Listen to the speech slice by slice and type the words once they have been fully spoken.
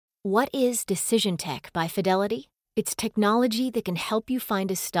What is Decision Tech by Fidelity? It's technology that can help you find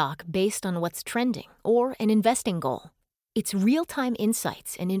a stock based on what's trending or an investing goal. It's real-time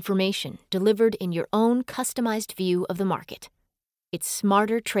insights and information delivered in your own customized view of the market. It's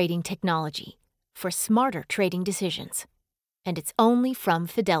smarter trading technology for smarter trading decisions. And it's only from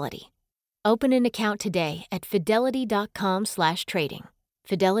Fidelity. Open an account today at fidelity.com/trading.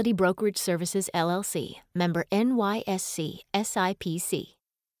 Fidelity Brokerage Services, LLC. Member NYSE, SIPC.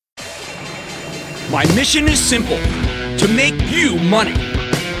 My mission is simple, to make you money.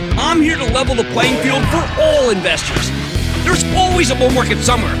 I'm here to level the playing field for all investors. There's always a bull market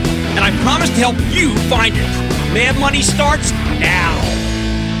somewhere, and I promise to help you find it. Mad Money starts now.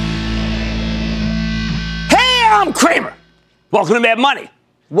 Hey, I'm Cramer. Welcome to Mad Money.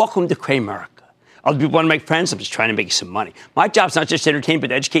 Welcome to Cramerica. Other people want to make friends. I'm just trying to make you some money. My job's not just to entertain, but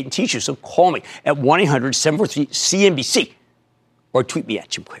to educate and teach you. So call me at 1-800-743-CNBC or tweet me at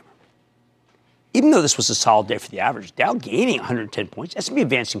Jim Cramer. Even though this was a solid day for the average, Dow gaining 110 points, S&P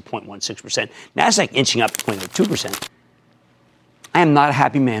advancing 0.16%, NASDAQ inching up 0.02%. I am not a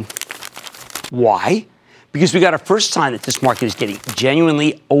happy man. Why? Because we got our first sign that this market is getting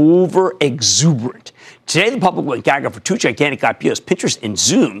genuinely over-exuberant. Today, the public went gaga for two gigantic IPOs, Pinterest and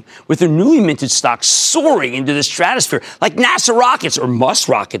Zoom, with their newly minted stocks soaring into the stratosphere, like NASA rockets, or Musk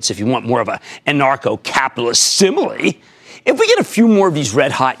rockets, if you want more of a anarcho-capitalist simile. If we get a few more of these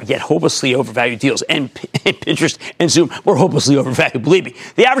red-hot yet hopelessly overvalued deals, and Pinterest and Zoom were hopelessly overvalued, believe me,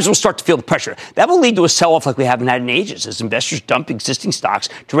 the average will start to feel the pressure. That will lead to a sell-off like we haven't had in ages as investors dump existing stocks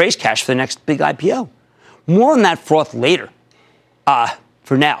to raise cash for the next big IPO. More on that froth later.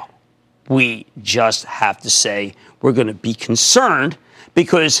 For now, we just have to say we're going to be concerned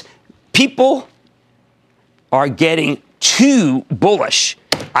because people are getting too bullish.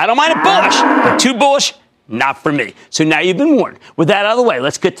 I don't mind it bullish, but too bullish, not for me. So now you've been warned. With that out of the way,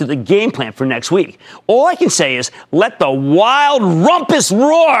 let's get to the game plan for next week. All I can say is let the wild rumpus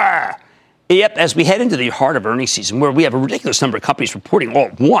roar. Yep, as we head into the heart of earnings season, where we have a ridiculous number of companies reporting all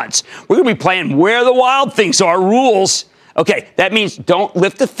at once, we're going to be playing where the wild things are rules. Okay, that means don't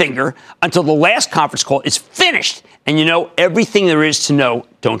lift a finger until the last conference call is finished and you know everything there is to know.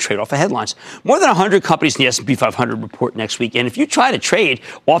 Don't trade off of headlines. More than 100 companies in the S&P 500 report next week. And if you try to trade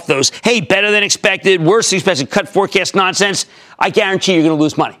off those, hey, better than expected, worse than expected, cut forecast nonsense, I guarantee you're going to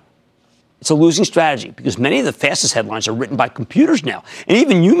lose money. It's a losing strategy because many of the fastest headlines are written by computers now, and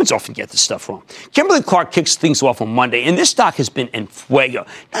even humans often get this stuff wrong. Kimberly-Clark kicks things off on Monday, and this stock has been en fuego,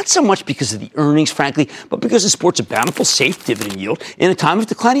 not so much because of the earnings, frankly, but because it sports a bountiful, safe dividend yield in a time of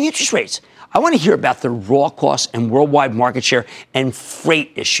declining interest rates. I want to hear about the raw costs and worldwide market share and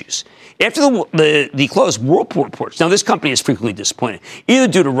freight issues. After the close, Whirlpool reports. Now, this company is frequently disappointed, either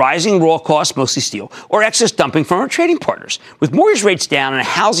due to rising raw costs, mostly steel, or excess dumping from our trading partners. With mortgage rates down and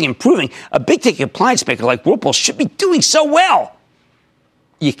housing improving, a big-ticket appliance maker like Whirlpool should be doing so well.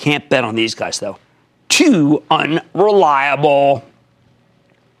 You can't bet on these guys, though. Too unreliable.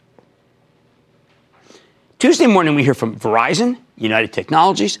 Tuesday morning, we hear from Verizon, United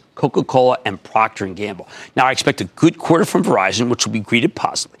Technologies, Coca-Cola, and Procter & Gamble. Now, I expect a good quarter from Verizon, which will be greeted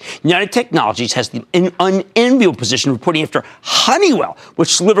positively. United Technologies has the unenviable position reporting after Honeywell,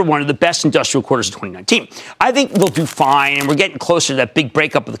 which delivered one of the best industrial quarters of 2019. I think they'll do fine, and we're getting closer to that big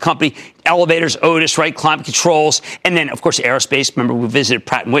breakup of the company. Elevators, Otis, right, climate controls, and then, of course, aerospace. Remember, we visited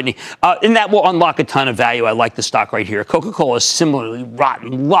Pratt & Whitney. And that will unlock a ton of value. I like the stock right here. Coca-Cola is similarly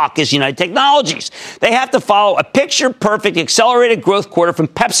rotten luck as United Technologies. They have to follow a picture-perfect accelerated growth quarter from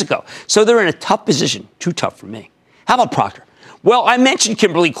PepsiCo. So they're in a tough position. Too tough for me. How about Procter? Well, I mentioned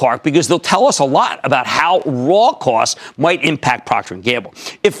Kimberly-Clark because they'll tell us a lot about how raw costs might impact Procter & Gamble.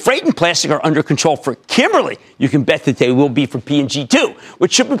 If freight and plastic are under control for Kimberly, you can bet that they will be for P&G too,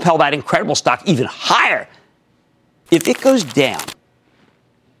 which should propel that incredible stock even higher. If it goes down,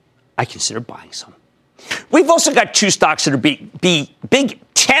 I consider buying some. We've also got two stocks that are big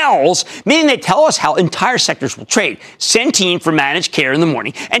tells, meaning they tell us how entire sectors will trade. Centene for managed care in the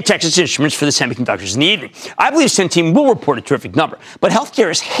morning and Texas Instruments for the semiconductors in the evening. I believe Centene will report a terrific number, but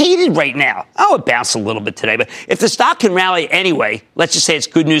healthcare is hated right now. Oh, it bounced a little bit today, but if the stock can rally anyway, let's just say it's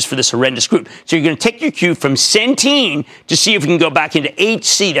good news for this horrendous group. So you're going to take your cue from Centene to see if we can go back into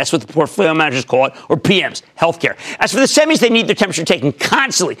HC, that's what the portfolio managers call it, or PMs, healthcare. As for the semis, they need their temperature taken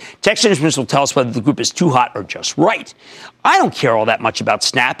constantly. Texas Instruments will tell us whether the group is too hot or just right. I don't care all that much about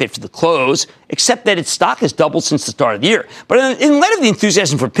Snap after the close, except that its stock has doubled since the start of the year. But in light of the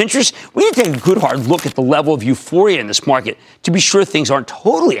enthusiasm for Pinterest, we need to take a good hard look at the level of euphoria in this market to be sure things aren't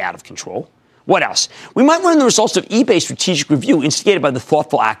totally out of control. What else? We might learn the results of eBay's strategic review instigated by the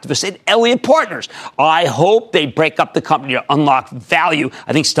thoughtful activists at Elliott Partners. I hope they break up the company to unlock value.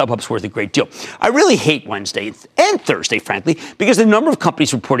 I think StubHub's worth a great deal. I really hate Wednesday and Thursday, frankly, because the number of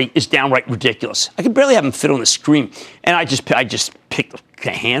companies reporting is downright ridiculous. I can barely have them fit on the screen, and I just picked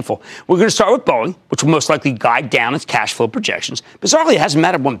a handful. We're going to start with Boeing, which will most likely guide down its cash flow projections. Bizarrely, it hasn't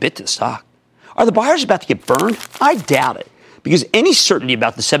mattered one bit to the stock. Are the buyers about to get burned? I doubt it, because any certainty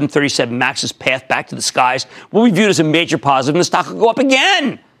about the 737 MAX's path back to the skies will be viewed as a major positive, and the stock will go up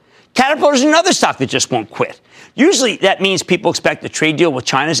again. Caterpillar is another stock that just won't quit. Usually that means people expect the trade deal with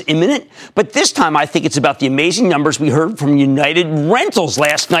China is imminent, but this time I think it's about the amazing numbers we heard from United Rentals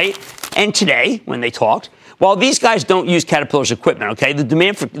last night and today when they talked. While these guys don't use Caterpillar's equipment, okay, the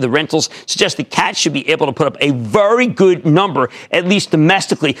demand for the rentals suggests that CAT should be able to put up a very good number, at least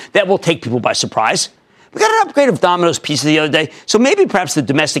domestically, that will take people by surprise. We got an upgrade of Domino's Pizza the other day, so maybe perhaps the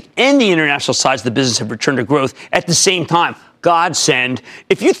domestic and the international sides of the business have returned to growth at the same time. Godsend.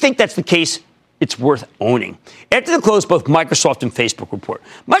 If you think that's the case, it's worth owning. After the close, both Microsoft and Facebook report.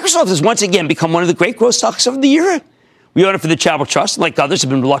 Microsoft has once again become one of the great growth stocks of the year. We own it for the Charitable Trust, and like others, have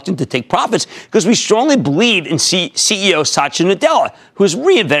been reluctant to take profits because we strongly believe in CEO Satya Nadella, who has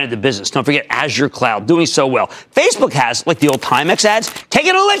reinvented the business. Don't forget Azure Cloud, doing so well. Facebook has, like the old Timex ads,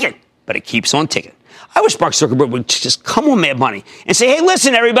 taken a licking, but it keeps on ticking. I wish Mark Zuckerberg would just come on Mad Money and say, hey,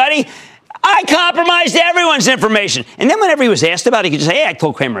 listen, everybody, I compromised everyone's information. And then whenever he was asked about it, he could just say, hey, I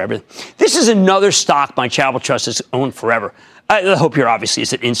told Cramer everything. This is another stock my Charitable Trust has owned forever. The hope here, obviously,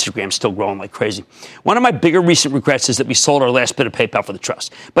 is that Instagram's still growing like crazy. One of my bigger recent regrets is that we sold our last bit of PayPal for the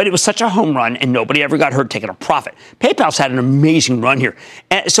trust. But it was such a home run, and nobody ever got hurt taking a profit. PayPal's had an amazing run here.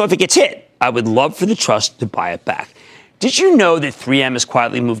 So if it gets hit, I would love for the trust to buy it back. Did you know that 3M has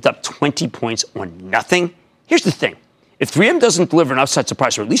quietly moved up 20 points on nothing? Here's the thing. If 3M doesn't deliver an upside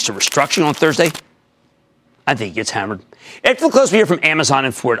surprise, or at least a restructuring on Thursday, I think it gets hammered. After the close, we hear from Amazon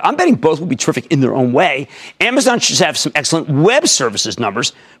and Ford. I'm betting both will be terrific in their own way. Amazon should have some excellent web services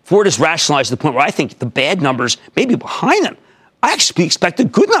numbers. Ford has rationalized to the point where I think the bad numbers may be behind them. I actually expect a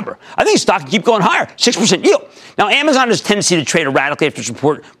good number. I think the stock can keep going higher, 6% yield. Now, Amazon has a tendency to trade erratically after its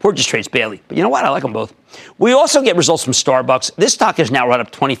report. Ford just trades badly. But you know what? I like them both. We also get results from Starbucks. This stock has now run up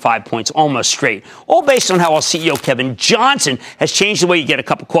 25 points, almost straight, all based on how our CEO, Kevin Johnson, has changed the way you get a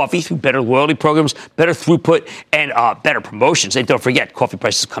cup of coffee through better loyalty programs, better throughput, and better promotions. And don't forget, coffee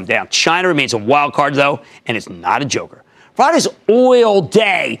prices come down. China remains a wild card, though, and it's not a joker. Friday's oil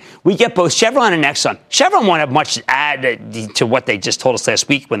day. We get both Chevron and Exxon. Chevron won't have much to add to what they just told us last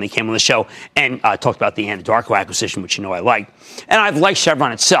week when they came on the show and talked about the Anadarko acquisition, which you know I like. And I've liked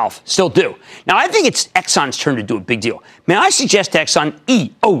Chevron itself, still do. Now, I think it's Exxon's turn to do a big deal. May I suggest Exxon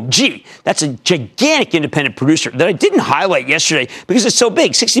EOG? That's a gigantic independent producer that I didn't highlight yesterday because it's so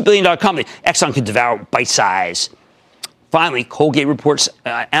big, $60 billion company. Exxon could devour bite size. Finally, Colgate reports,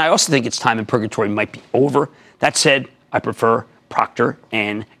 and I also think its time in purgatory might be over. That said, I prefer Procter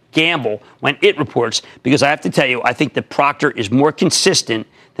 & Gamble when it reports because I have to tell you, I think that Procter is more consistent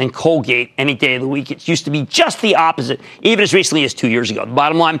than Colgate any day of the week. It used to be just the opposite, even as recently as 2 years ago. The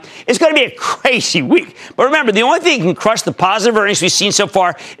bottom line, it's going to be a crazy week. But remember, the only thing that can crush the positive earnings we've seen so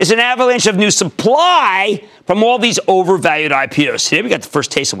far is an avalanche of new supply from all these overvalued IPOs. Today, we got the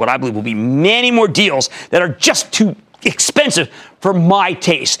first taste of what I believe will be many more deals that are just too expensive for my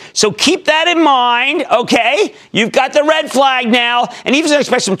taste. So keep that in mind, okay? You've got the red flag now. And even as I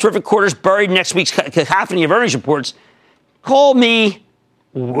expect some terrific quarters buried in next week's cacophony of earnings reports, call me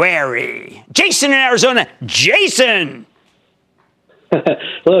wary. Jason in Arizona. Jason!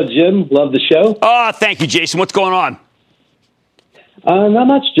 Hello, Jim. Love the show. Oh, thank you, Jason. What's going on? Not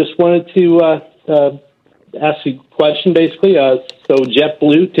much. Just wanted to ask you a question, basically. So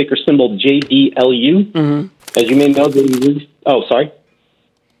JetBlue, ticker symbol JBLU. Mm-hmm. As you may know, sorry.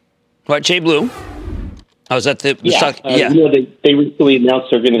 What, JBlue? Oh, is that the stock? Yeah. You know, they recently announced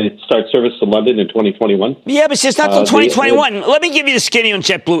they're going to start service to London in 2021. Yeah, but it's not until 2021. Let me give you the skinny on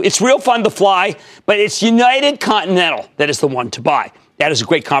JetBlue. It's real fun to fly, but it's United Continental that is the one to buy. That is a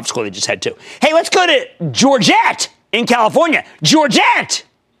great conference call they just had, too. Hey, let's go to Georgette in California. Georgette!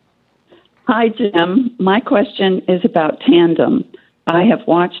 Hi, Jim. My question is about Tandem. I have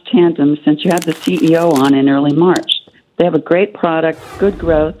watched Tandem since you had the CEO on in early March. They have a great product, good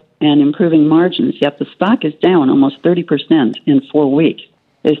growth, and improving margins, yet the stock is down almost 30% in 4 weeks.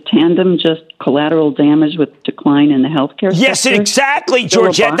 Is Tandem just collateral damage with decline in the healthcare yes, sector? exactly,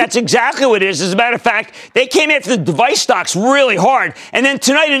 Georgette. That's exactly what it is. As a matter of fact, they came after the device stocks really hard. And then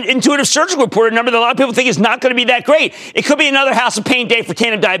tonight, Intuitive Surgical reported a number that a lot of people think is not going to be that great. It could be another house of pain day for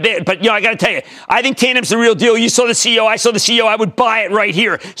Tandem Diabetes. But, I got to tell you, I think Tandem's the real deal. You saw the CEO. I saw the CEO. I would buy it right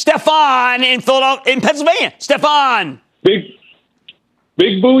here. Stefan in Philadelphia, in Pennsylvania. Stefan. Big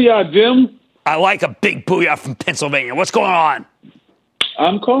booyah, Jim. I like a big booyah from Pennsylvania. What's going on?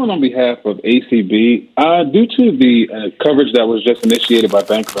 I'm calling on behalf of ACB. Due to the coverage that was just initiated by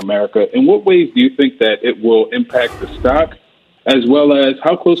Bank of America, in what ways do you think that it will impact the stock, as well as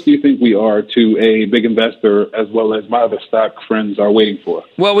how close do you think we are to a big investor, as well as my other stock friends are waiting for?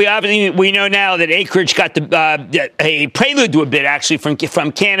 Well, we know now that Acreage got a prelude to a bid, actually, from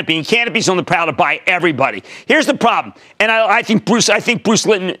Canopy, and Canopy's on the prowl to buy everybody. Here's the problem, and I think Bruce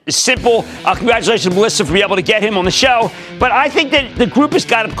Litton is simple. Congratulations, Melissa, for being able to get him on the show. But I think that the group has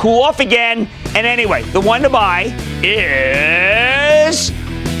got to cool off again. And anyway, the one to buy is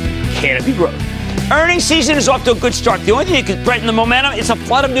Canopy Growth. Earnings season is off to a good start. The only thing that could threaten the momentum is a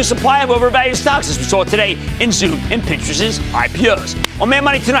flood of new supply of overvalued stocks, as we saw today in Zoom and Pinterest's IPOs. On Mad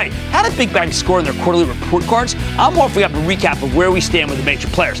Money tonight, how did big banks score in their quarterly report cards? I'm offering up a recap of where we stand with the major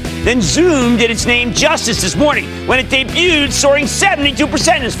players. Then Zoom did its name justice this morning when it debuted, soaring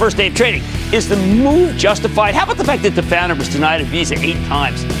 72% in its first day of trading. Is the move justified? How about the fact that the founder was denied a visa 8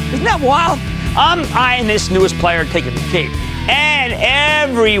 times? Isn't that wild? I'm eyeing this newest player taking the cake. And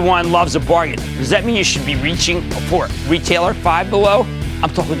everyone loves a bargain. Does that mean you should be reaching for retailer 5 below? I'm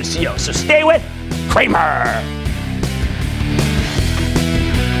talking to the CEO. So stay with Cramer.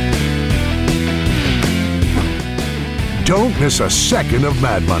 Don't miss a second of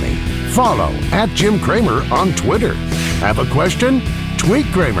Mad Money. Follow @Jim Cramer on Twitter. Have a question? Tweet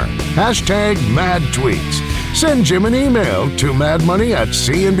Cramer. #MadTweets. Send Jim an email to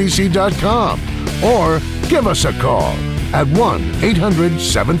madmoney@cnbc.com or give us a call at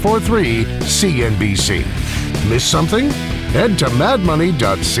 1-800-743-CNBC. Miss something? Head to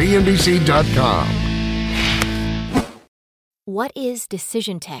madmoney.cnbc.com. What is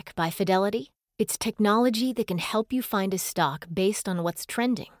Decision Tech by Fidelity? It's technology that can help you find a stock based on what's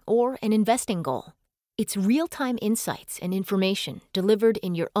trending or an investing goal. It's real-time insights and information delivered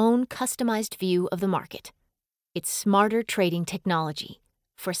in your own customized view of the market. It's smarter trading technology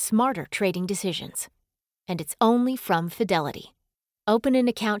for smarter trading decisions. And it's only from Fidelity. Open an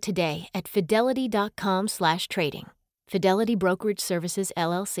account today at fidelity.com/trading. Fidelity Brokerage Services,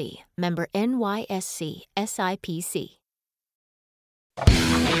 LLC. Member NYSE, SIPC.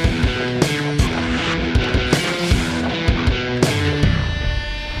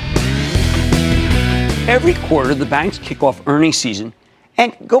 Every quarter, the banks kick off earnings season.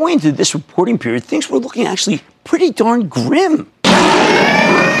 And going into this reporting period, things were looking actually pretty darn grim.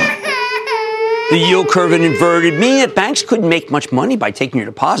 The yield curve had inverted, meaning that banks couldn't make much money by taking your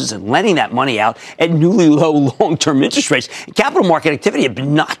deposits and lending that money out at newly low long-term interest rates. And capital market activity had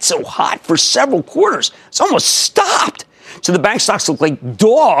been not so hot for several quarters. It's almost stopped. So the bank stocks look like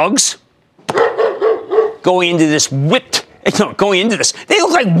dogs going into this. They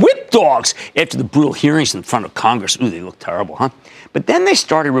look like whipped dogs after the brutal hearings in front of Congress. Ooh, they look terrible, huh? But then they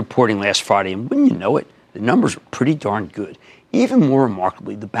started reporting last Friday, and wouldn't you know it, the numbers were pretty darn good. Even more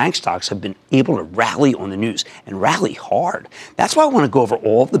remarkably, the bank stocks have been able to rally on the news and rally hard. That's why I want to go over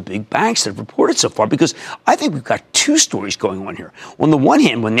all of the big banks that have reported so far, because I think we've got two stories going on here. On the one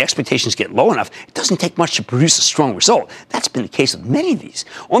hand, when the expectations get low enough, it doesn't take much to produce a strong result. That's been the case with many of these.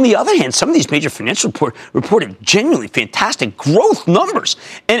 On the other hand, some of these major financial reported genuinely fantastic growth numbers.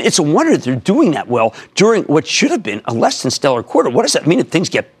 And it's a wonder that they're doing that well during what should have been a less than stellar quarter. What does that mean if things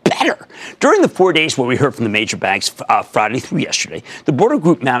get better? During the 4 days where we heard from the major banks Friday through yesterday, the Border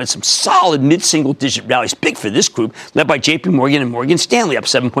Group mounted some solid mid-single-digit rallies, big for this group, led by J.P. Morgan and Morgan Stanley, up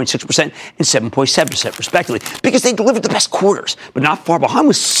 7.6% and 7.7% respectively, because they delivered the best quarters. But not far behind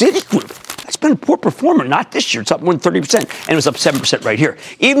was Citigroup. That's been a poor performer, not this year. It's up more than 30%, and it was up 7% right here.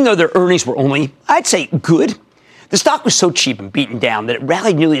 Even though their earnings were only, I'd say, good, the stock was so cheap and beaten down that it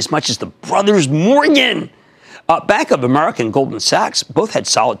rallied nearly as much as the Brothers Morgan. Bank of America and Goldman Sachs both had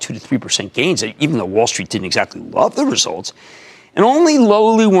solid 2 to 3% gains, even though Wall Street didn't exactly love the results. And only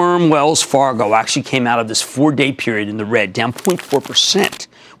lowly worm Wells Fargo actually came out of this 4-day period in the red, down 0.4%,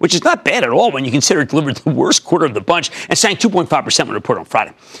 which is not bad at all when you consider it delivered the worst quarter of the bunch and sank 2.5% when reported on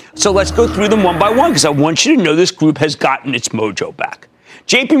Friday. So let's go through them one by one, because I want you to know this group has gotten its mojo back.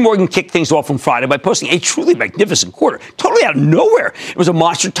 JP Morgan kicked things off on Friday by posting a truly magnificent quarter, totally out of nowhere. It was a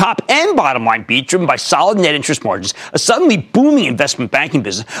monster top and bottom line beat driven by solid net interest margins, a suddenly booming investment banking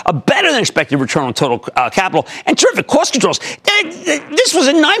business, a better than expected return on total capital, and terrific cost controls. This was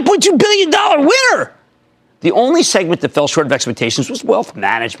a $9.2 billion winner. The only segment that fell short of expectations was wealth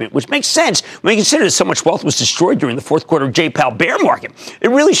management, which makes sense when you consider that so much wealth was destroyed during the fourth quarter of J-Powell bear market.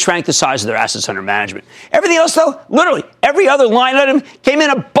 It really shrank the size of their assets under management. Everything else, though, literally every other line item came in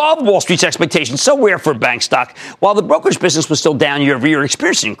above Wall Street's expectations, so rare for a bank stock. While the brokerage business was still down year over year,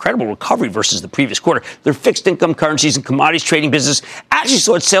 experiencing incredible recovery versus the previous quarter, their fixed income currencies and commodities trading business actually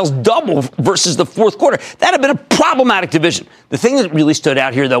saw its sales double versus the fourth quarter. That had been a problematic division. The thing that really stood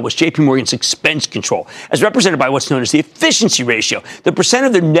out here, though, was JP Morgan's expense control, as represented by what's known as the efficiency ratio, the percent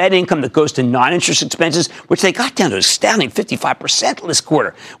of their net income that goes to non-interest expenses, which they got down to an astounding 55% this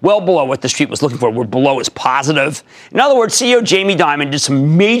quarter, well below what the street was looking for. We're below is positive. In other words, CEO Jamie Dimon did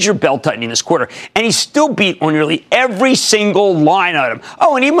some major belt tightening this quarter, and he still beat on nearly every single line item.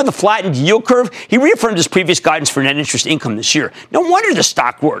 Oh, and even with the flattened yield curve, he reaffirmed his previous guidance for net interest income this year. No wonder the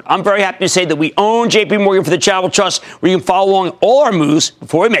stock roared. I'm very happy to say that we own JP Morgan for the Travel Trust, where you can follow along all our moves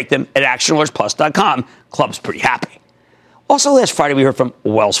before we make them at actionalertsplus.com. Club's pretty happy. Also, last Friday, we heard from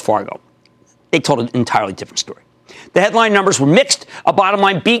Wells Fargo. They told an entirely different story. The headline numbers were mixed, a bottom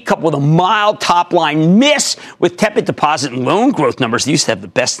line beat coupled with a mild top line miss with tepid deposit and loan growth numbers. They used to have the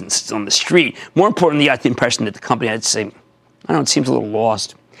best on the street. More importantly, I had the impression that the company had to say, I don't know, it seems a little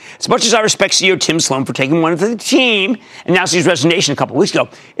lost. As much as I respect CEO Tim Sloan for taking one for the team and announcing his resignation a couple of weeks ago,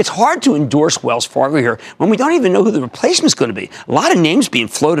 it's hard to endorse Wells Fargo here when we don't even know who the replacement's going to be. A lot of names being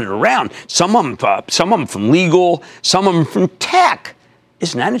floated around, some of them from legal, some of them from tech.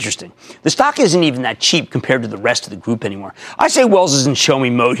 Isn't that interesting? The stock isn't even that cheap compared to the rest of the group anymore. I say Wells is in show-me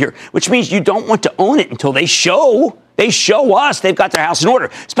mode here, which means you don't want to own it until they show us they've got their house in order,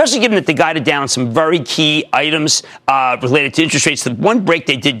 especially given that they guided down some very key items related to interest rates. The one break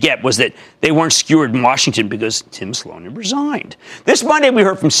they did get was that they weren't skewered in Washington because Tim Sloan had resigned. This Monday, we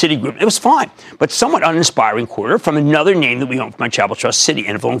heard from Citigroup. It was fine, but somewhat uninspiring quarter from another name that we own from my Travel Trust, Citi, and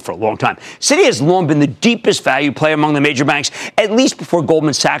have owned for a long time. Citi has long been the deepest value player among the major banks, at least before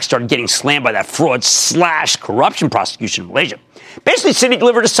Goldman Sachs started getting slammed by that fraud/corruption prosecution in Malaysia. Basically, Citi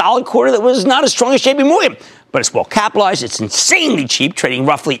delivered a solid quarter that was not as strong as JP Morgan, but it's well capitalized. It's insanely cheap, trading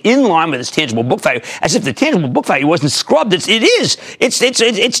roughly in line with its tangible book value, as if the tangible book value wasn't scrubbed. It is.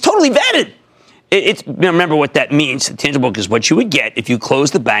 It's totally vetted. Remember what that means. The tangible book is what you would get if you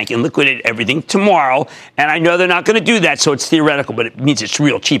closed the bank and liquidated everything tomorrow. And I know they're not going to do that, so it's theoretical, but it means it's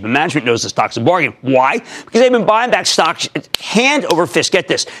real cheap. And management knows the stock's a bargain. Why? Because they've been buying back stocks hand over fist. Get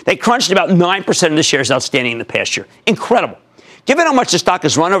this. They crunched about 9% of the shares outstanding in the past year. Incredible. Given how much the stock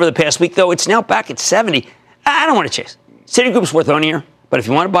has run over the past week, though, it's now back at 70. I don't want to chase. Citigroup's worth owning here, but if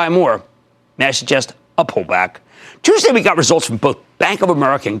you want to buy more, may I suggest a pullback. Tuesday, we got results from both Bank of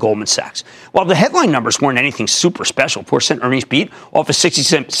America and Goldman Sachs. While the headline numbers weren't anything super special, 4% earnings beat off a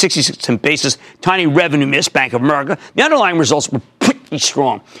 66-cent basis, tiny revenue miss, Bank of America, the underlying results were pretty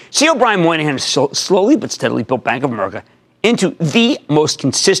strong. CEO Brian Moynihan has slowly but steadily built Bank of America into the most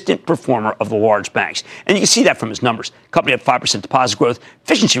consistent performer of the large banks. And you can see that from his numbers. Company had 5% deposit growth.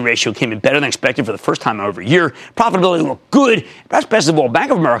 Efficiency ratio came in better than expected for the first time in over a year. Profitability looked good. Perhaps best of all, Bank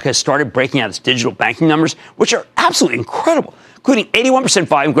of America has started breaking out its digital banking numbers, which are absolutely incredible, including 81%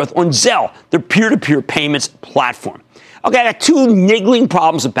 volume growth on Zelle, their peer-to-peer payments platform. Okay, I got two niggling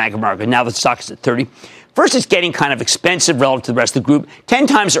problems with Bank of America now that the stock is at 30. First, it's getting kind of expensive relative to the rest of the group. 10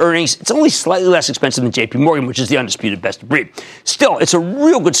 times earnings. It's only slightly less expensive than JP Morgan, which is the undisputed best of breed. Still, it's a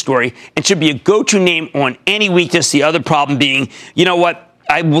real good story and should be a go-to name on any weakness. The other problem being, you know what?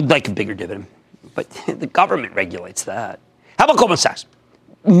 I would like a bigger dividend, but the government regulates that. How about Goldman Sachs?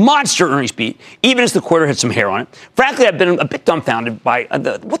 Monster earnings beat, even as the quarter had some hair on it. Frankly, I've been a bit dumbfounded by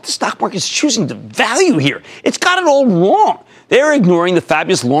what the stock market is choosing to value here. It's got it all wrong. They're ignoring the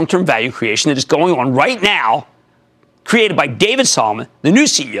fabulous long-term value creation that is going on right now, created by David Solomon, the new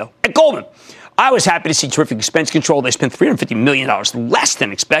CEO at Goldman. I was happy to see terrific expense control. They spent $350 million less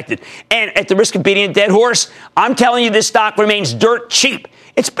than expected. And at the risk of beating a dead horse, I'm telling you this stock remains dirt cheap.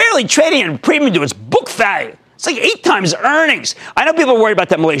 It's barely trading at a premium to its book value. It's like 8 times earnings. I know people are worried about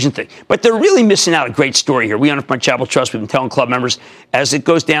that Malaysian thing, but they're really missing out a great story here. We own it from my Travel Trust. We've been telling club members, as it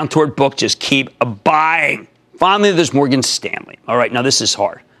goes down toward book, just keep buying. Finally, there's Morgan Stanley. All right, now this is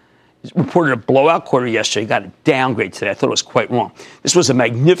hard. It reported a blowout quarter yesterday, got a downgrade today. I thought it was quite wrong. This was a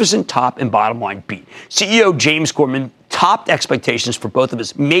magnificent top and bottom line beat. CEO James Gorman topped expectations for both of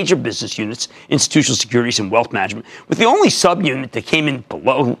its major business units, institutional securities and wealth management, with the only subunit that came in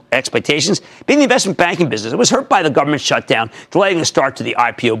below expectations being the investment banking business. It was hurt by the government shutdown, delaying the start to the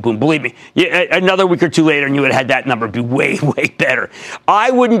IPO boom. Believe me, another week or two later, and you would have had that number be way, way better. I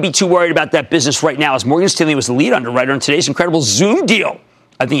wouldn't be too worried about that business right now, as Morgan Stanley was the lead underwriter on today's incredible Zoom deal.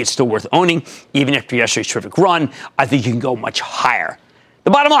 I think it's still worth owning, even after yesterday's terrific run. I think you can go much higher. The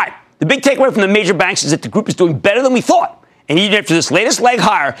bottom line, the big takeaway from the major banks is that the group is doing better than we thought. And even after this latest leg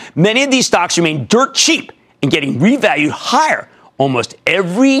higher, many of these stocks remain dirt cheap and getting revalued higher almost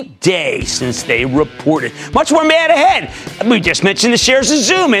every day since they reported. Much more mad ahead. We just mentioned the shares of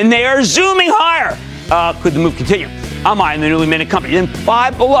Zoom, and they are zooming higher. Could the move continue? I'm eyeing the newly minted company. Then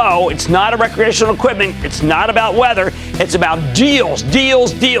 5 below, it's not a recreational equipment. It's not about weather. It's about deals.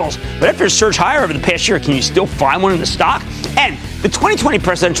 But after a surge higher over the past year, can you still find one in the stock? And the 2020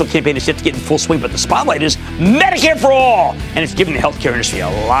 presidential campaign is yet to get in full swing, but the spotlight is Medicare for all. And it's giving the healthcare industry a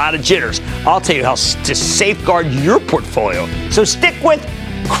lot of jitters. I'll tell you how to safeguard your portfolio. So stick with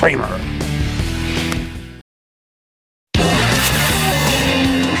Cramer.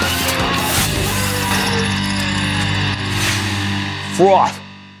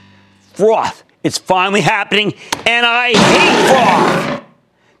 Froth. It's finally happening, and I hate froth.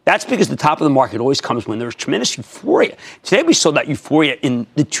 That's because the top of the market always comes when there's tremendous euphoria. Today we saw that euphoria in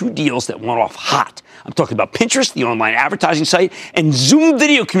the 2 deals that went off hot. I'm talking about Pinterest, the online advertising site, and Zoom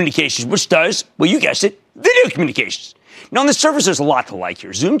Video Communications, which does, well, you guessed it, video communications. Now, on the surface, there's a lot to like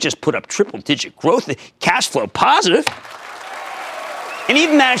here. Zoom just put up triple-digit growth, cash flow positive, and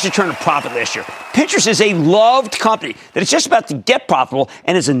even managed to turn a profit last year. Pinterest is a loved company that is just about to get profitable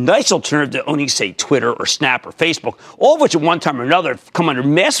and is a nice alternative to owning, say, Twitter or Snap or Facebook, all of which at one time or another have come under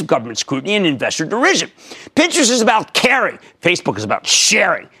massive government scrutiny and investor derision. Pinterest is about caring. Facebook is about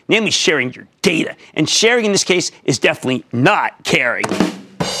sharing, namely sharing your data. And sharing in this case is definitely not caring.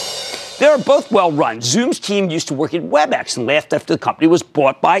 They are both well-run. Zoom's team used to work at WebEx and left after the company was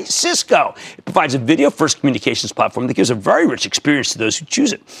bought by Cisco. It provides a video-first communications platform that gives a very rich experience to those who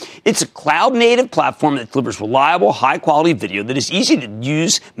choose it. It's a cloud-native platform that delivers reliable, high-quality video that is easy to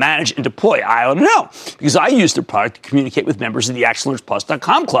use, manage, and deploy. I don't know, because I use their product to communicate with members of the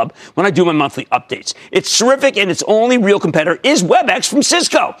ActionAlertsPlus.com club when I do my monthly updates. It's terrific, and its only real competitor is WebEx from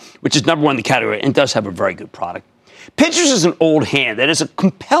Cisco, which is number 1 in the category and does have a very good product. Pinterest is an old hand that is a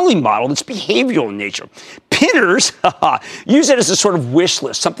compelling model that's behavioral in nature. Pinners use it as a sort of wish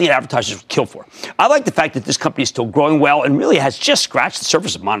list, something that advertisers would kill for. I like the fact that this company is still growing well and really has just scratched the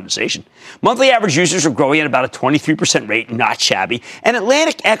surface of monetization. Monthly average users are growing at about a 23% rate, not shabby. And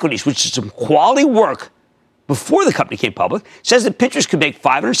Atlantic Equities, which is some quality work before the company came public, says that Pinterest could make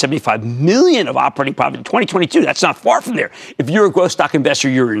 $575 million of operating profit in 2022. That's not far from there. If you're a growth stock investor,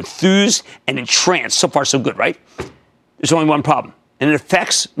 you're enthused and entranced. So far, so good, right? There's only one problem. And it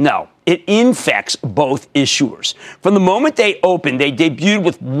infects both issuers. From the moment they opened, they debuted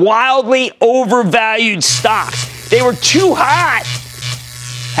with wildly overvalued stocks. They were too hot.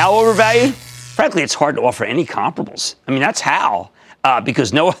 How overvalued? Frankly, it's hard to offer any comparables. I mean, that's how.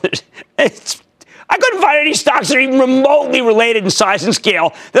 Because no others... I couldn't find any stocks that are even remotely related in size and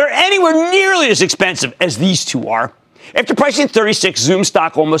scale that are anywhere nearly as expensive as these two are. After pricing at 36, Zoom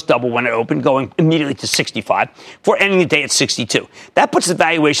stock almost doubled when it opened, going immediately to 65, before ending the day at 62. That puts the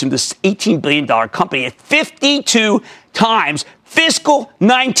valuation of this $18 billion company at 52 times fiscal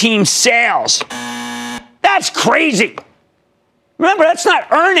 19 sales. That's crazy. Remember, that's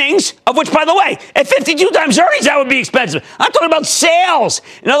not earnings, of which, by the way, at 52 times earnings, that would be expensive. I'm talking about sales.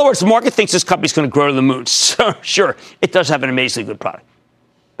 In other words, the market thinks this company's going to grow to the moon. So, sure, it does have an amazingly good product.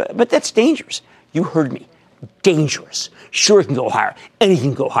 But that's dangerous. You heard me. Dangerous. Sure, it can go higher.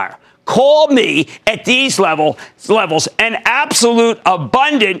 Anything can go higher. Call me at these levels an absolute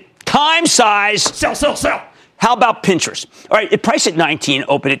abundant time size. Sell. How about Pinterest? All right, it priced at 19,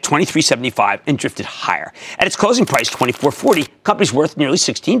 opened at $23.75, and drifted higher. At its closing price, $24.40, company's worth nearly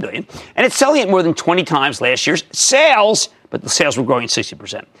 $16 billion, and it's selling at more than 20 times last year's sales, but the sales were growing at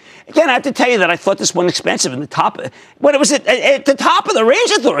 60%. Again, I have to tell you that I thought this one expensive in the top. When it was at the top of the range,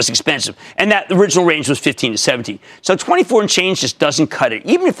 I thought it was expensive, and that original range was 15 to 17. So 24 and change just doesn't cut it,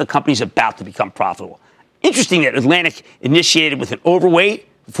 even if the company's about to become profitable. Interesting that Atlantic initiated with an overweight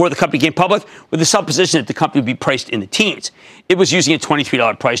before the company came public, with the supposition that the company would be priced in the teens. It was using a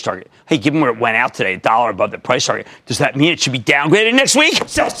 $23 price target. Hey, given where it went out today, $1 above the price target, does that mean it should be downgraded next week?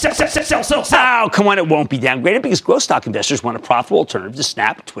 Sell. Oh, come on, it won't be downgraded because growth stock investors want a profitable alternative to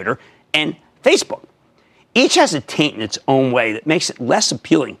Snap, Twitter, and Facebook. Each has a taint in its own way that makes it less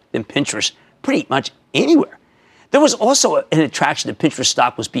appealing than Pinterest pretty much anywhere. There was also an attraction that Pinterest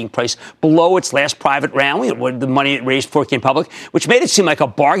stock was being priced below its last private round, when the money it raised before it came public, which made it seem like a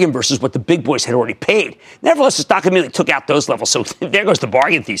bargain versus what the big boys had already paid. Nevertheless, the stock immediately took out those levels, so there goes the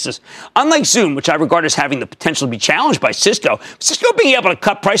bargain thesis. Unlike Zoom, which I regard as having the potential to be challenged by Cisco being able to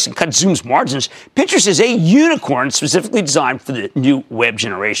cut price and cut Zoom's margins, Pinterest is a unicorn specifically designed for the new web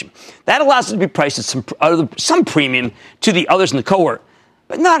generation. That allows it to be priced at some premium to the others in the cohort,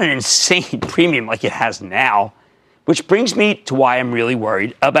 but not an insane premium like it has now. Which brings me to why I'm really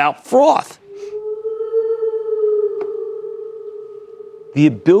worried about froth. The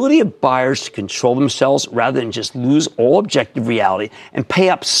ability of buyers to control themselves rather than just lose all objective reality and pay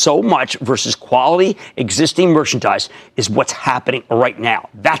up so much versus quality existing merchandise is what's happening right now.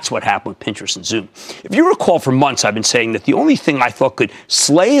 That's what happened with Pinterest and Zoom. If you recall, for months I've been saying that the only thing I thought could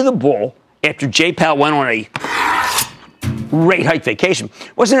slay the bull after J. Powell went on a rate hike vacation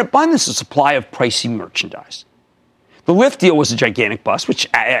was an abundance of supply of pricey merchandise. The Lyft deal was a gigantic bust, which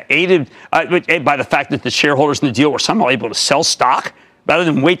aided by the fact that the shareholders in the deal were somehow able to sell stock rather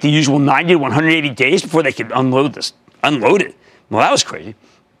than wait the usual 90 to 180 days before they could unload it. Well, that was crazy.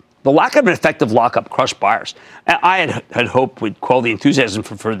 The lack of an effective lockup crushed buyers. I had hoped would quell the enthusiasm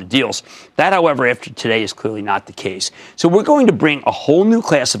for further deals. That, however, after today is clearly not the case. So we're going to bring a whole new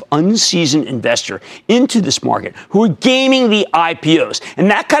class of unseasoned investor into this market who are gaming the IPOs. And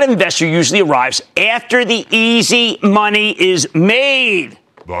that kind of investor usually arrives after the easy money is made.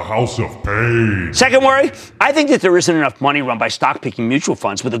 The House of Pain. Second worry, I think that there isn't enough money run by stock-picking mutual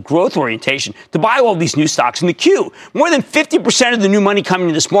funds with a growth orientation to buy all these new stocks in the queue. More than 50% of the new money coming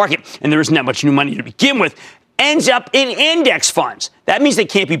to this market, and there isn't that much new money to begin with, ends up in index funds. That means they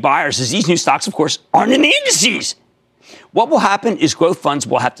can't be buyers, as these new stocks, of course, aren't in the indices. What will happen is growth funds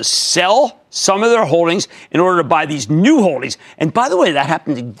will have to sell some of their holdings in order to buy these new holdings. And by the way, that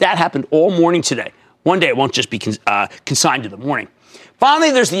happened all morning today. One day it won't just be consigned to the morning.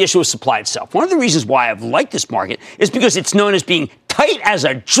 Finally, there's the issue of supply itself. One of the reasons why I've liked this market is because it's known as being tight as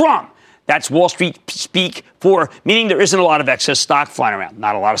a drum. That's Wall Street speak for meaning there isn't a lot of excess stock flying around,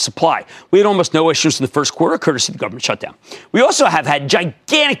 not a lot of supply. We had almost no issues in the first quarter, courtesy of the government shutdown. We also have had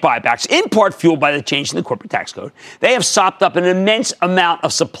gigantic buybacks, in part fueled by the change in the corporate tax code. They have sopped up an immense amount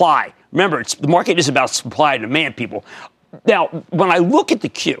of supply. Remember, the market is about supply and demand, people. Now, when I look at the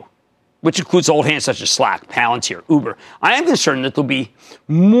queue, which includes old hands such as Slack, Palantir, Uber, I am concerned that there'll be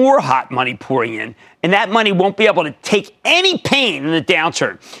more hot money pouring in, and that money won't be able to take any pain in the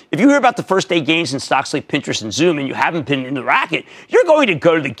downturn. If you hear about the first-day gains in stocks like Pinterest and Zoom and you haven't been in the racket, you're going to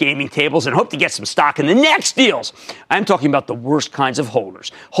go to the gaming tables and hope to get some stock in the next deals. I'm talking about the worst kinds of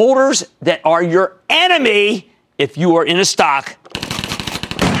holders. Holders that are your enemy if you are in a stock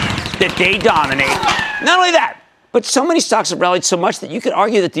that they dominate. Not only that, but so many stocks have rallied so much that you could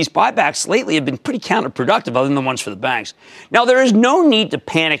argue that these buybacks lately have been pretty counterproductive, other than the ones for the banks. Now, there is no need to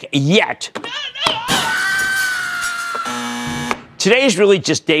panic yet. Today is really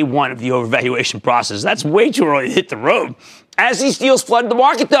just day one of the overvaluation process. That's way too early to hit the road. As these deals flood the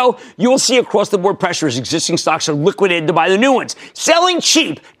market, though, you will see across-the-board pressure as existing stocks are liquidated to buy the new ones. Selling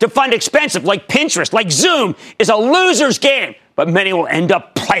cheap to fund expensive, like Pinterest, like Zoom, is a loser's game, but many will end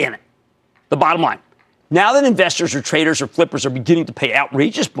up playing it. The bottom line. Now that investors or traders or flippers are beginning to pay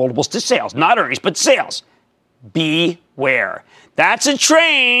outrageous multiples to sales, not earnings, but sales, beware. That's a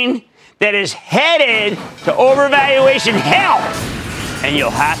train that is headed to overvaluation hell, and you'll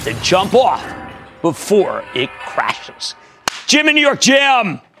have to jump off before it crashes. Jim in New York.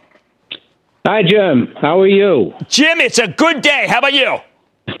 Jim. Hi, Jim. How are you? Jim, it's a good day. How about you?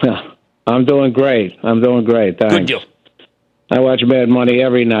 I'm doing great. Thanks. Good deal. I watch Mad Money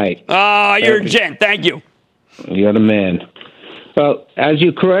every night. You're a gent. Thank you. You're the man. Well, as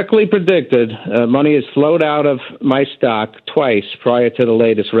you correctly predicted, money has flowed out of my stock twice prior to the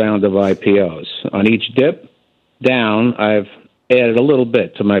latest round of IPOs. On each dip down, I've added a little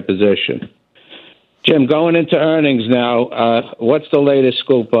bit to my position. Jim, going into earnings now, what's the latest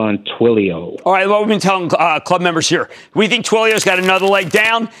scoop on Twilio? All right, well, we've been telling club members here. We think Twilio's got another leg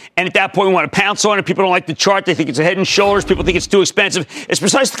down, and at that point, we want to pounce on it. People don't like the chart. They think it's a head and shoulders. People think it's too expensive. It's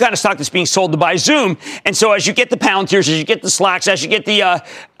precisely the kind of stock that's being sold to buy Zoom. And so as you get the Palantirs, as you get the Slacks, as you get the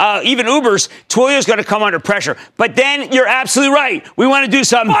even Ubers, Twilio's going to come under pressure. But then you're absolutely right. We want to do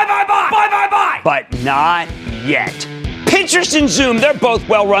something. Buy. But not yet. Pinterest and Zoom, they're both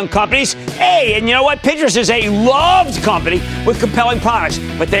well-run companies. Hey, and you know what? Pinterest is a loved company with compelling products,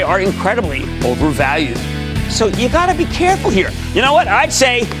 but they are incredibly overvalued. So you got to be careful here. You know what? I'd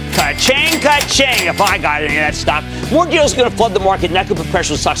say ka-ching if I got any of that stock. More deals are going to flood the market, and that could put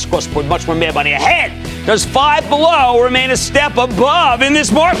pressure on stocks across the board. Much more Mad Money ahead. Does Five Below remain a step above in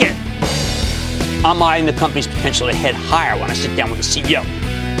this market? I'm eyeing the company's potential to head higher when I sit down with the CEO.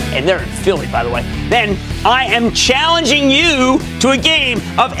 And they're in Philly, by the way. Then I am challenging you to a game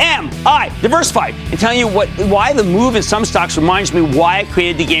of Am I Diversified and telling you why the move in some stocks reminds me why I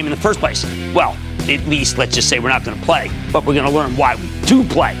created the game in the first place. Well, at least let's just say we're not going to play, but we're going to learn why we do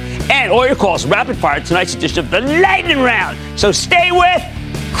play. And all your calls rapid fire tonight's edition of the Lightning Round. So stay with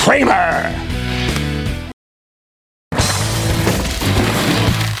Cramer.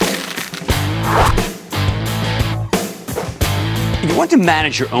 If you want to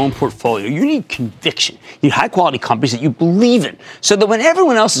manage your own portfolio, you need conviction. You need high-quality companies that you believe in, so that when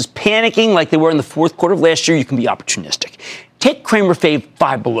everyone else is panicking like they were in the fourth quarter of last year, you can be opportunistic. Take Cramer Fave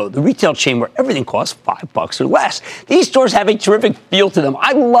Five Below, the retail chain where everything costs $5 or less. These stores have a terrific feel to them.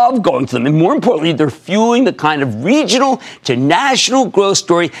 I love going to them, and more importantly, they're fueling the kind of regional to national growth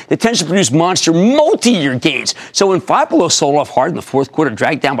story that tends to produce monster multi-year gains. So when Five Below sold off hard in the fourth quarter,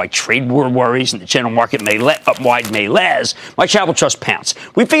 dragged down by trade war worries and the general market wide melees, my travel trust pounced.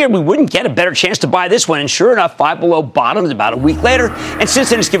 We figured we wouldn't get a better chance to buy this one, and sure enough, Five Below bottomed about a week later, and since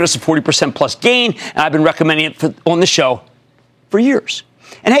then it's given us a 40% plus gain, and I've been recommending it on the show for years.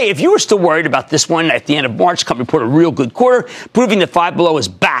 And hey, if you were still worried about this one at the end of March, the company reported a real good quarter, proving that Five Below is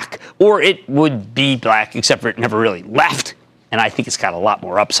back, or it would be back, except for it never really left. And I think it's got a lot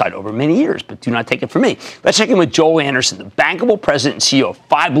more upside over many years, but do not take it from me. Let's check in with Joel Anderson, the bankable president and CEO of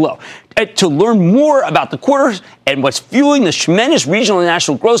Five Below, to learn more about the quarters and what's fueling this tremendous regional and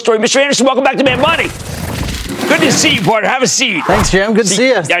national growth story. Mr. Anderson, welcome back to Mad Money. Good to see you, partner. Have a seat. Thanks, Jim. Good to see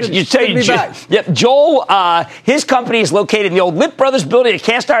you. Good to be back. Yep, Joel, his company is located in the old Lit Brothers building, a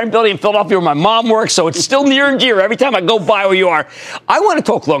cast iron building in Philadelphia where my mom works, so it's still near and dear every time I go by where you are. I want to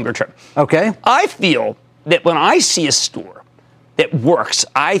talk longer term. Okay. I feel that when I see a store that works,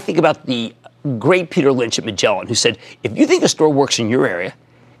 I think about the great Peter Lynch at Magellan, who said, if you think a store works in your area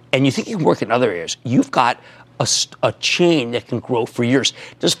and you think it can work in other areas, you've got a chain that can grow for years.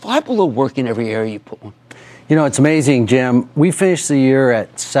 Does Five Below work in every area you put one? You know, it's amazing, Jim. We finished the year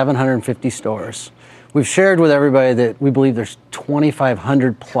at 750 stores. We've shared with everybody that we believe there's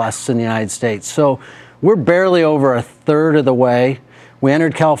 2,500 plus in the United States. So we're barely over a third of the way. We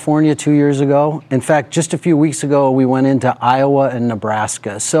entered California 2 years ago. In fact, just a few weeks ago, we went into Iowa and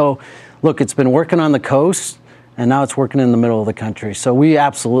Nebraska. So, look, it's been working on the coast, and now it's working in the middle of the country. So we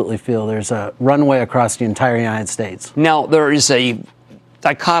absolutely feel there's a runway across the entire United States. Now, there is a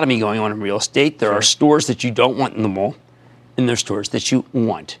dichotomy going on in real estate. There are stores that you don't want in the mall, and there are stores that you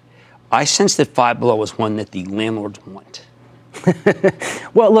want. I sense that Five Below is one that the landlords want.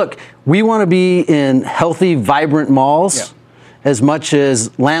 Well, look, we want to be in healthy, vibrant malls as much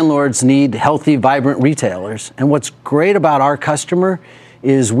as landlords need healthy, vibrant retailers. And what's great about our customer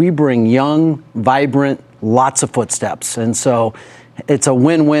is we bring young, vibrant, lots of footsteps. And so it's a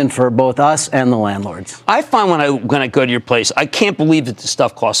win-win for both us and the landlords. I find when I go to your place, I can't believe that the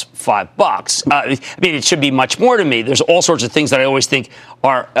stuff costs $5. I mean, it should be much more to me. There's all sorts of things that I always think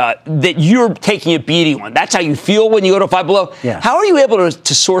are that you're taking a beating on. That's how you feel when you go to Five Below. Yeah. How are you able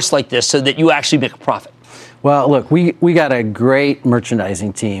to source like this so that you actually make a profit? Well, look, we got a great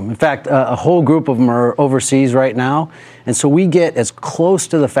merchandising team. In fact, a whole group of them are overseas right now. And so we get as close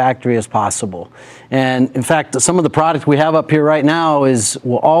to the factory as possible. And in fact, some of the product we have up here right now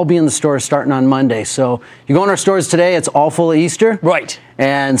will all be in the stores starting on Monday. So you go in our stores today, it's all full of Easter. Right.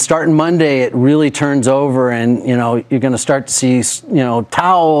 And starting Monday, it really turns over, and you're going to start to see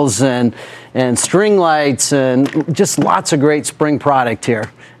towels and string lights and just lots of great spring product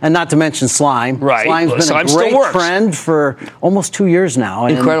here. And not to mention slime. Right. Slime's been a great trend for almost 2 years now.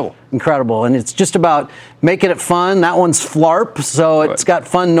 Incredible. And it's just about making it fun. That one's Flarp, so it's got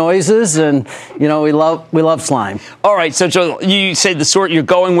fun noises, and we love slime. All right, so Joe, you said the sort you're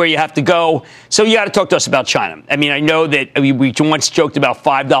going where you have to go. So you got to talk to us about China. I mean, I know that we once joked about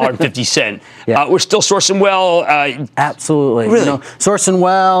 $5.50. Yeah. We're still sourcing well. Absolutely. Really? Sourcing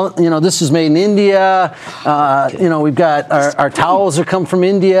well. This is made in India. We've got our towels that come from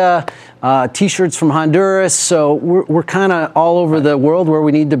India. T-shirts from Honduras. So we're kind of all over the world where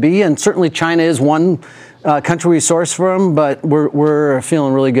we need to be. And certainly China is one country we source from, but we're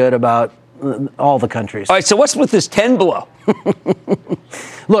feeling really good about all the countries. All right, so what's with this 10 below?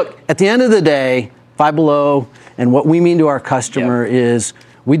 Look, at the end of the day, Five Below, and what we mean to our customer is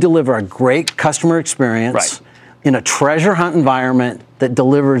we deliver a great customer experience in a treasure hunt environment that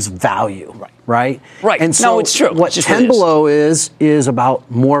delivers value. Right. And so it's true. What 10 Below is about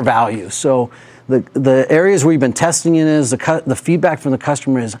more value. So the areas we've been testing in is the feedback from the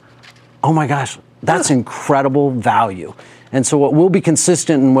customer is, oh my gosh, That's incredible value. And so what will be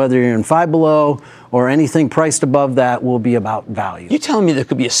consistent in whether you're in Five Below or anything priced above that will be about value. You're telling me there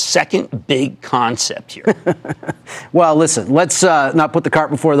could be a second big concept here? Well, listen, let's not put the cart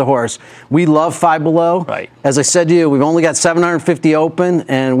before the horse. We love Five Below. Right. As I said to you, we've only got 750 open,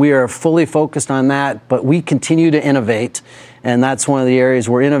 and we are fully focused on that. But we continue to innovate, and that's one of the areas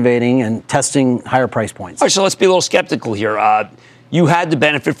we're innovating and testing higher price points. All right, so let's be a little skeptical here. You had the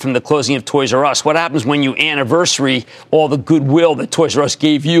benefit from the closing of Toys R Us. What happens when you anniversary all the goodwill that Toys R Us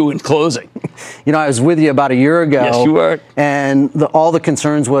gave you in closing? You know, I was with you about a year ago. Yes, you were. And all the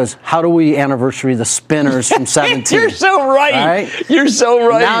concerns was, how do we anniversary the spinners from 17? You're so right. You're so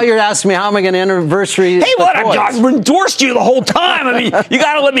right. Now you're asking me, how am I going to anniversary Hey, the what? toys? I've endorsed you the whole time. I mean, you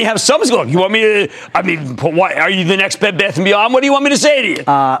got to let me have some scope. You want me to, what, are you the next Bed Bath & Beyond? What do you want me to say to you?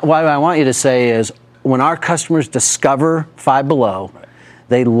 What I want you to say is, when our customers discover Five Below,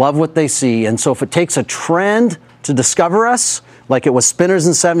 they love what they see. And so if it takes a trend to discover us, like it was spinners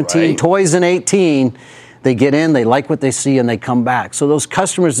in 17, toys in 18, they get in, they like what they see, and they come back. So those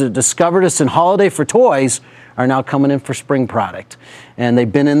customers that discovered us in holiday for toys are now coming in for spring product. And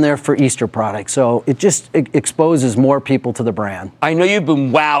they've been in there for Easter product. So it just exposes more people to the brand. I know you've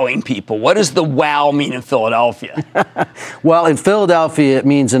been wowing people. What does the wow mean in Philadelphia? Well, in Philadelphia, it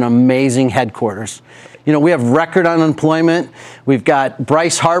means an amazing headquarters. You know, we have record unemployment. We've got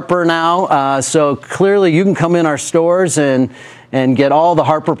Bryce Harper now. So clearly you can come in our stores and get all the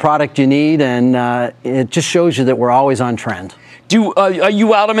Harper product you need. And it just shows you that we're always on trend. You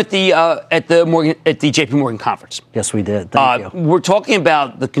out them at the JP Morgan conference? Yes, we did. Thank you. We're talking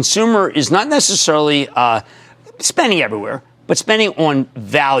about the consumer is not necessarily spending everywhere, but spending on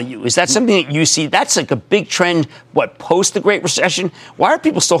value. Is that something that you see? That's like a big trend, post the Great Recession? Why are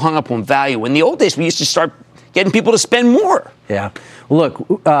people still hung up on value? In the old days, we used to start getting people to spend more. Yeah. Well,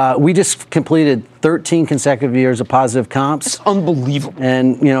 look, we just completed 13 consecutive years of positive comps. That's unbelievable.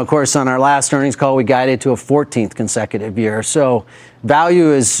 And, you know, of course, on our last earnings call, we guided to a 14th consecutive year. So value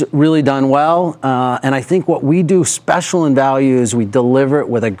has really done well. And I think what we do special in value is we deliver it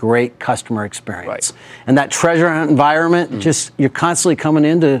with a great customer experience. Right. And that treasure hunt environment, just you're constantly coming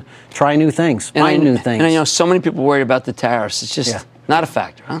in to try new things, find new things. And I know so many people worried about the tariffs. It's just not a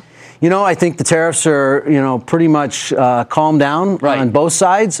factor, huh? You know, I think the tariffs are, pretty much calmed down on both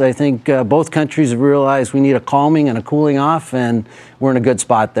sides. I think both countries have realized we need a calming and a cooling off, and we're in a good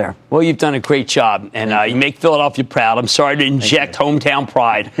spot there. Well, you've done a great job, and you make Philadelphia proud. I'm sorry to inject hometown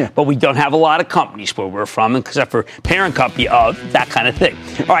pride, but we don't have a lot of companies where we're from, except for parent company of that kind of thing.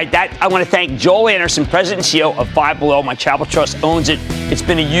 All right, I want to thank Joel Anderson, President and CEO of Five Below. My Chapel Trust owns it. It's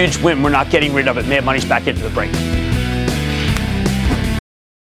been a huge win. We're not getting rid of it. Mad Money's back into the break.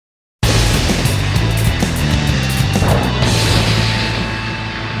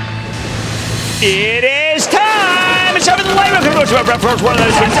 It is time! It's over the light round. One of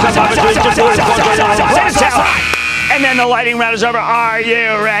those things and then the lighting round is over. Are you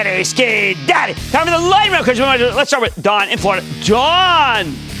ready, Ski Daddy? Time for the lighting round. Let's start with Don in Florida.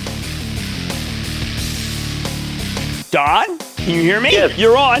 Don, can you hear me? Yes.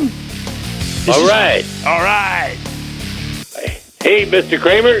 You're on. All right. Hey, Mr.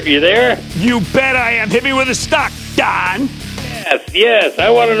 Cramer, you there? You bet I am. Hit me with a stock, Don. Yes. I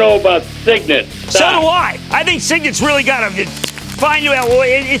want to know about Signet. So do I. I think Signet's really got to find out.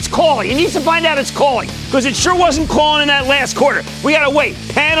 It's calling. It needs to find out it's calling because it sure wasn't calling in that last quarter. We got to wait.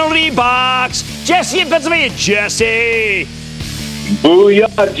 Penalty box. Jesse in Pennsylvania. Jesse.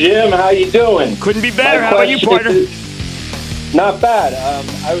 Booyah, Jim. How you doing? Couldn't be better. How about you, partner? Not bad.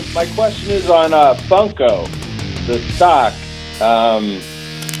 My question is on Funko, the stock.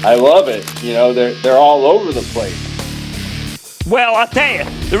 I love it. You know, they're all over the place. Well, I'll tell you,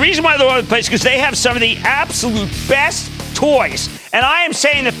 the reason why they're all over the place is because they have some of the absolute best toys. And I am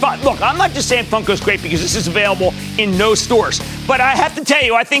saying that, look, I'm not just saying Funko's great because this is available in no stores. But I have to tell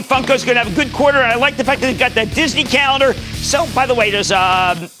you, I think Funko's going to have a good quarter, and I like the fact that they've got that Disney calendar. So, by the way, does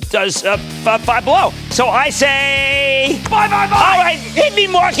Five Below. So I say... Bye. All right, hit me,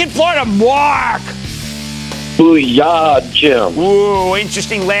 Mark in Florida. Mark! Booyah, Jim. Ooh,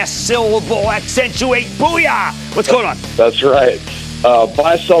 interesting last syllable. Accentuate. Booyah. What's going on? That's right.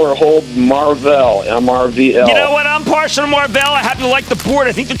 Buy, sell, or hold Marvell, MRVL. You know what? I'm partial to Marvell. I happen to like the board.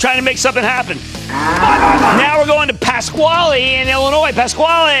 I think they're trying to make something happen. Now we're going to Pasquale in Illinois.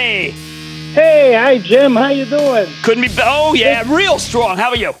 Pasquale. Hey, hi, Jim. How you doing? Couldn't be... Oh, yeah, real strong.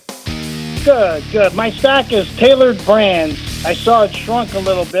 How about you? Good. My stock is Tailored Brands. I saw it shrunk a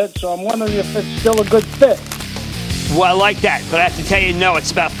little bit, so I'm wondering if it's still a good fit. Well, I like that, but I have to tell you, no,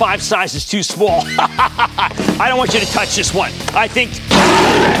 it's about 5 sizes too small. I don't want you to touch this one. I think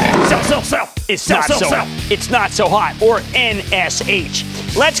sell. It's not so hot. Or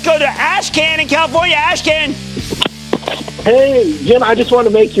NSH. Let's go to Ashcan in California. Ashcan. Hey, Jim, I just want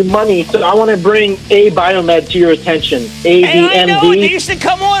to make you money, so I want to bring A Biomed to your attention. ABMD. I know, they used to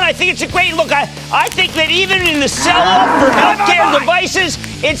come on. I think it's a great look. I think that even in the sell-off for healthcare devices,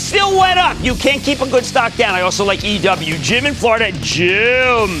 it still went up. You can't keep a good stock down. I also like EW. Jim in Florida.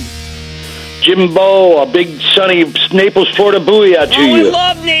 Jimbo, a big sunny Naples, Florida booyah to you. I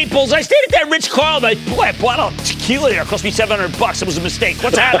love Naples. I stayed at that Ritz Carlton. I bought a tequila there. It cost me $700. It was a mistake.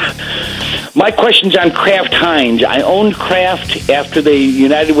 What's happening? My question's on Kraft Heinz. I owned Kraft after they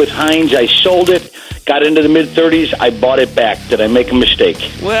united with Heinz. I sold it, got into the mid-30s. I bought it back. Did I make a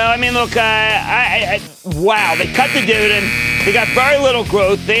mistake? Well, I mean, look, wow. They cut the dividend. They got very little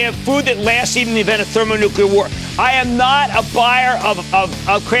growth. They have food that lasts even in the event of thermonuclear war. I am not a buyer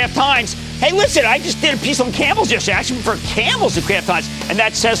of Kraft Heinz. Hey, listen, I just did a piece on Campbell's yesterday. I actually prefer Campbell's to Kraft Heinz, and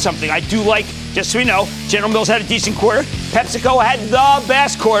that says something. I do like, just so we know, General Mills had a decent quarter. PepsiCo had the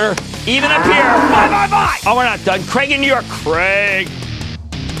best quarter, even up here. Bye. Oh, we're not done. Craig in New York. Craig.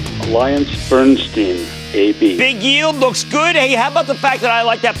 Alliance Bernstein, AB. Big yield looks good. Hey, how about the fact that I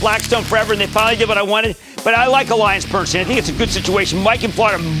like that Blackstone forever, and they finally did what I wanted? But I like Alliance Bernstein. I think it's a good situation. Mike in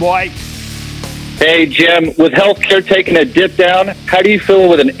Florida. Mike. Hey, Jim, with healthcare taking a dip down, how do you feel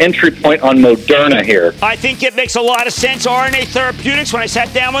with an entry point on Moderna here? I think it makes a lot of sense. RNA Therapeutics, when I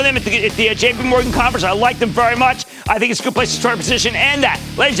sat down with them at the JP Morgan conference, I liked them very much. I think it's a good place to start a position. And that,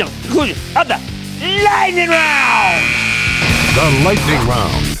 ladies and gentlemen, conclusion of the Lightning Round. The Lightning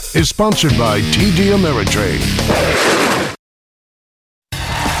Round is sponsored by TD Ameritrade.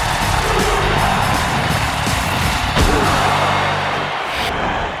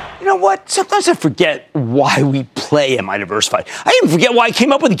 You know what? Sometimes I forget why we play Am I Diversified. I even forget why I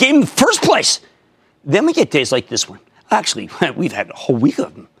came up with the game in the first place. Then we get days like this one. Actually, we've had a whole week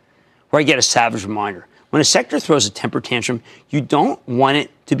of them where I get a savage reminder. When a sector throws a temper tantrum, you don't want it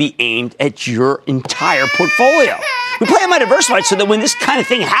to be aimed at your entire portfolio. We play Am I Diversified so that when this kind of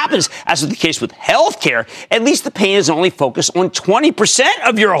thing happens, as is the case with healthcare, at least the pain is only focused on 20%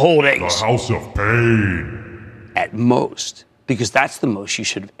 of your holdings. The House of Pain. At most. Because that's the most you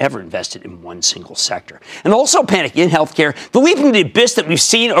should have ever invested in one single sector. And also panic in healthcare, the leap into the abyss that we've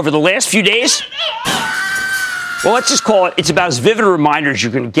seen over the last few days. Well, let's just call it, it's about as vivid a reminder as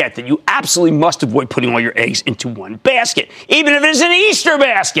you're going to get that you absolutely must avoid putting all your eggs into one basket, even if it is an Easter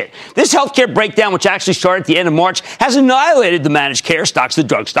basket. This healthcare breakdown, which actually started at the end of March, has annihilated the managed care stocks, the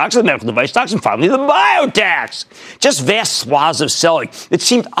drug stocks, the medical device stocks, and finally the biotechs. Just vast swaths of selling. It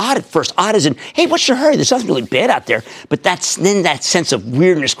seemed odd at first, odd as in, hey, what's your hurry? There's nothing really bad out there. But then that sense of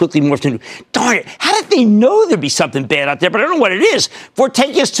weirdness quickly morphed into, darn it, how did they know there'd be something bad out there? But I don't know what it is. For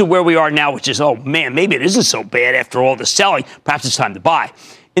taking us to where we are now, which is, oh man, maybe it isn't so bad after all the selling. Perhaps it's time to buy.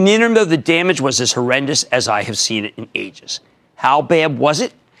 In the interim, though, the damage was as horrendous as I have seen it in ages. How bad was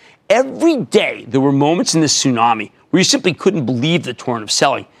it? Every day, there were moments in this tsunami where you simply couldn't believe the torrent of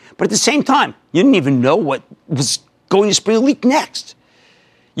selling. But at the same time, you didn't even know what was going to spring a leak next.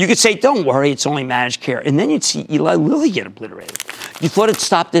 You could say, don't worry, it's only managed care. And then you'd see Eli Lilly get obliterated. You thought it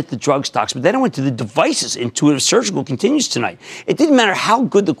stopped at the drug stocks, but then it went to the devices. Intuitive Surgical continues tonight. It didn't matter how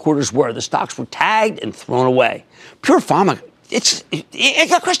good the quarters were. The stocks were tagged and thrown away. Pure Pharma, it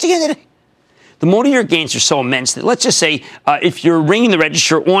got crushed again today. The multi-year gains are so immense that, let's just say, if you're ringing the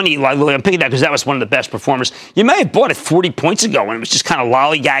register on Eli Lilly, I'm picking that because that was one of the best performers, you may have bought it 40 points ago when it was just kind of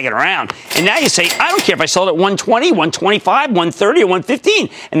lollygagging around. And now you say, I don't care if I sold it at 120, 125, 130, or 115.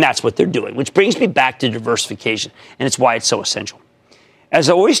 And that's what they're doing, which brings me back to diversification. And it's why it's so essential. As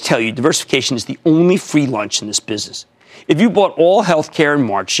I always tell you, diversification is the only free lunch in this business. If you bought all healthcare in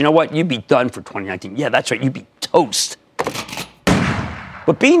March, you know what? You'd be done for 2019. Yeah, that's right. You'd be toast.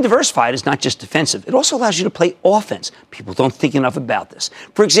 But being diversified is not just defensive. It also allows you to play offense. People don't think enough about this.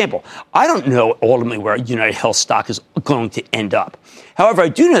 For example, I don't know ultimately where United Health stock is going to end up. However, I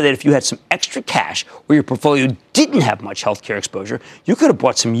do know that if you had some extra cash or your portfolio didn't have much healthcare exposure, you could have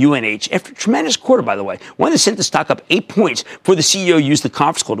bought some UNH after a tremendous quarter, by the way. One that sent the stock up 8 points before the CEO used the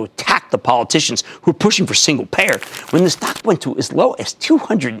conference call to attack the politicians who were pushing for single payer. When the stock went to as low as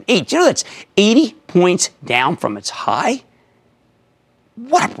 208, you know that's 80 points down from its high?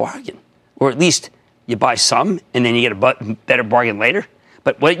 What a bargain. Or at least you buy some and then you get a better bargain later.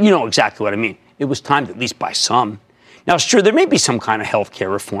 But you know exactly what I mean. It was time to at least buy some. Now, sure, there may be some kind of health care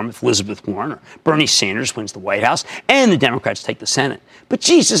reform if Elizabeth Warren or Bernie Sanders wins the White House and the Democrats take the Senate. But,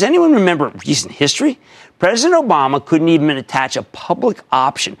 geez, does anyone remember recent history? President Obama couldn't even attach a public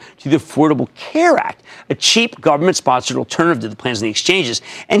option to the Affordable Care Act, a cheap government-sponsored alternative to the plans of the exchanges,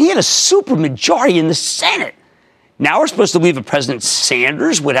 and he had a supermajority in the Senate. Now we're supposed to believe that President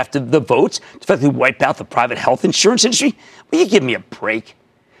Sanders would have the votes to effectively wipe out the private health insurance industry? Will you give me a break?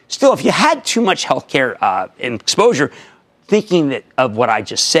 Still, if you had too much health care exposure, thinking of what I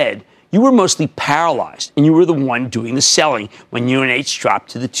just said, you were mostly paralyzed, and you were the one doing the selling when UNH dropped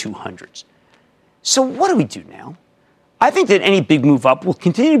to the 200s. So what do we do now? I think that any big move up will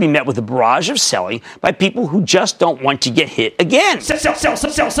continue to be met with a barrage of selling by people who just don't want to get hit again. Sell.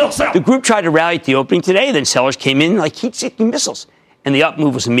 The group tried to rally at the opening today, then sellers came in like heat-seeking missiles, and the up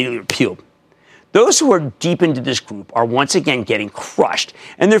move was immediately repealed. Those who are deep into this group are once again getting crushed,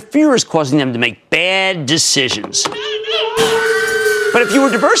 and their fear is causing them to make bad decisions. But if you were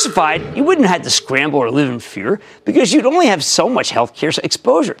diversified, you wouldn't have had to scramble or live in fear because you'd only have so much healthcare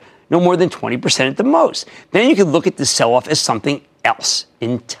exposure, no more than 20% at the most. Then you could look at the sell-off as something else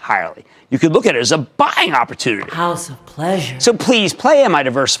entirely. You could look at it as a buying opportunity. House of pleasure. So please, play Am I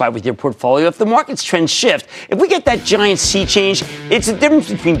Diversified with your portfolio. If the market's trends shift, if we get that giant sea change, it's the difference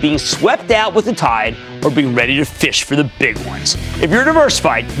between being swept out with the tide or being ready to fish for the big ones. If you're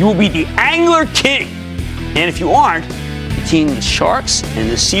diversified, you will be the angler king. And if you aren't, between the sharks and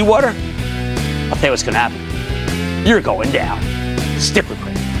the seawater, I'll tell you what's going to happen. You're going down. Stick with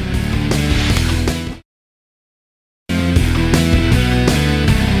Cramer.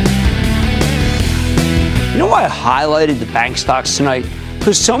 You know why I highlighted the bank stocks tonight?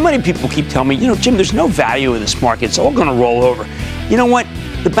 Because so many people keep telling me, Jim, there's no value in this market. It's all going to roll over. You know what?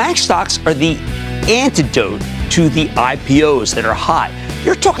 The bank stocks are the antidote to the IPOs that are hot.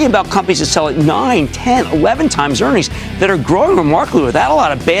 You're talking about companies that sell at 9, 10, 11 times earnings that are growing remarkably without a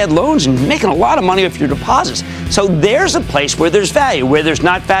lot of bad loans and making a lot of money off your deposits. So there's a place where there's value. Where there's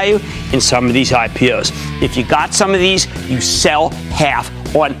not value, in some of these IPOs. If you got some of these, you sell half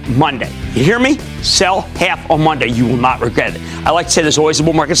on Monday. You hear me? Sell half on Monday. You will not regret it. I like to say there's always a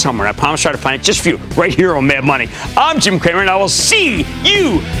bull market somewhere, and I promise to try to find it just for you right here on Mad Money. I'm Jim Cramer, and I will see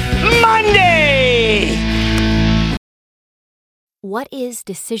you Monday! What is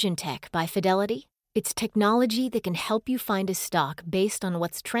Decision Tech by Fidelity? It's technology that can help you find a stock based on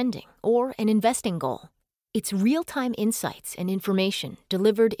what's trending or an investing goal. It's real-time insights and information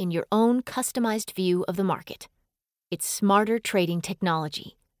delivered in your own customized view of the market. It's smarter trading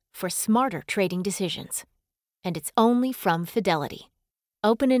technology for smarter trading decisions. And it's only from Fidelity.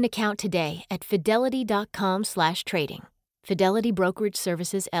 Open an account today at fidelity.com/trading. Fidelity Brokerage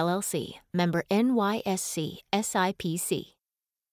Services, LLC. Member NYSE, SIPC.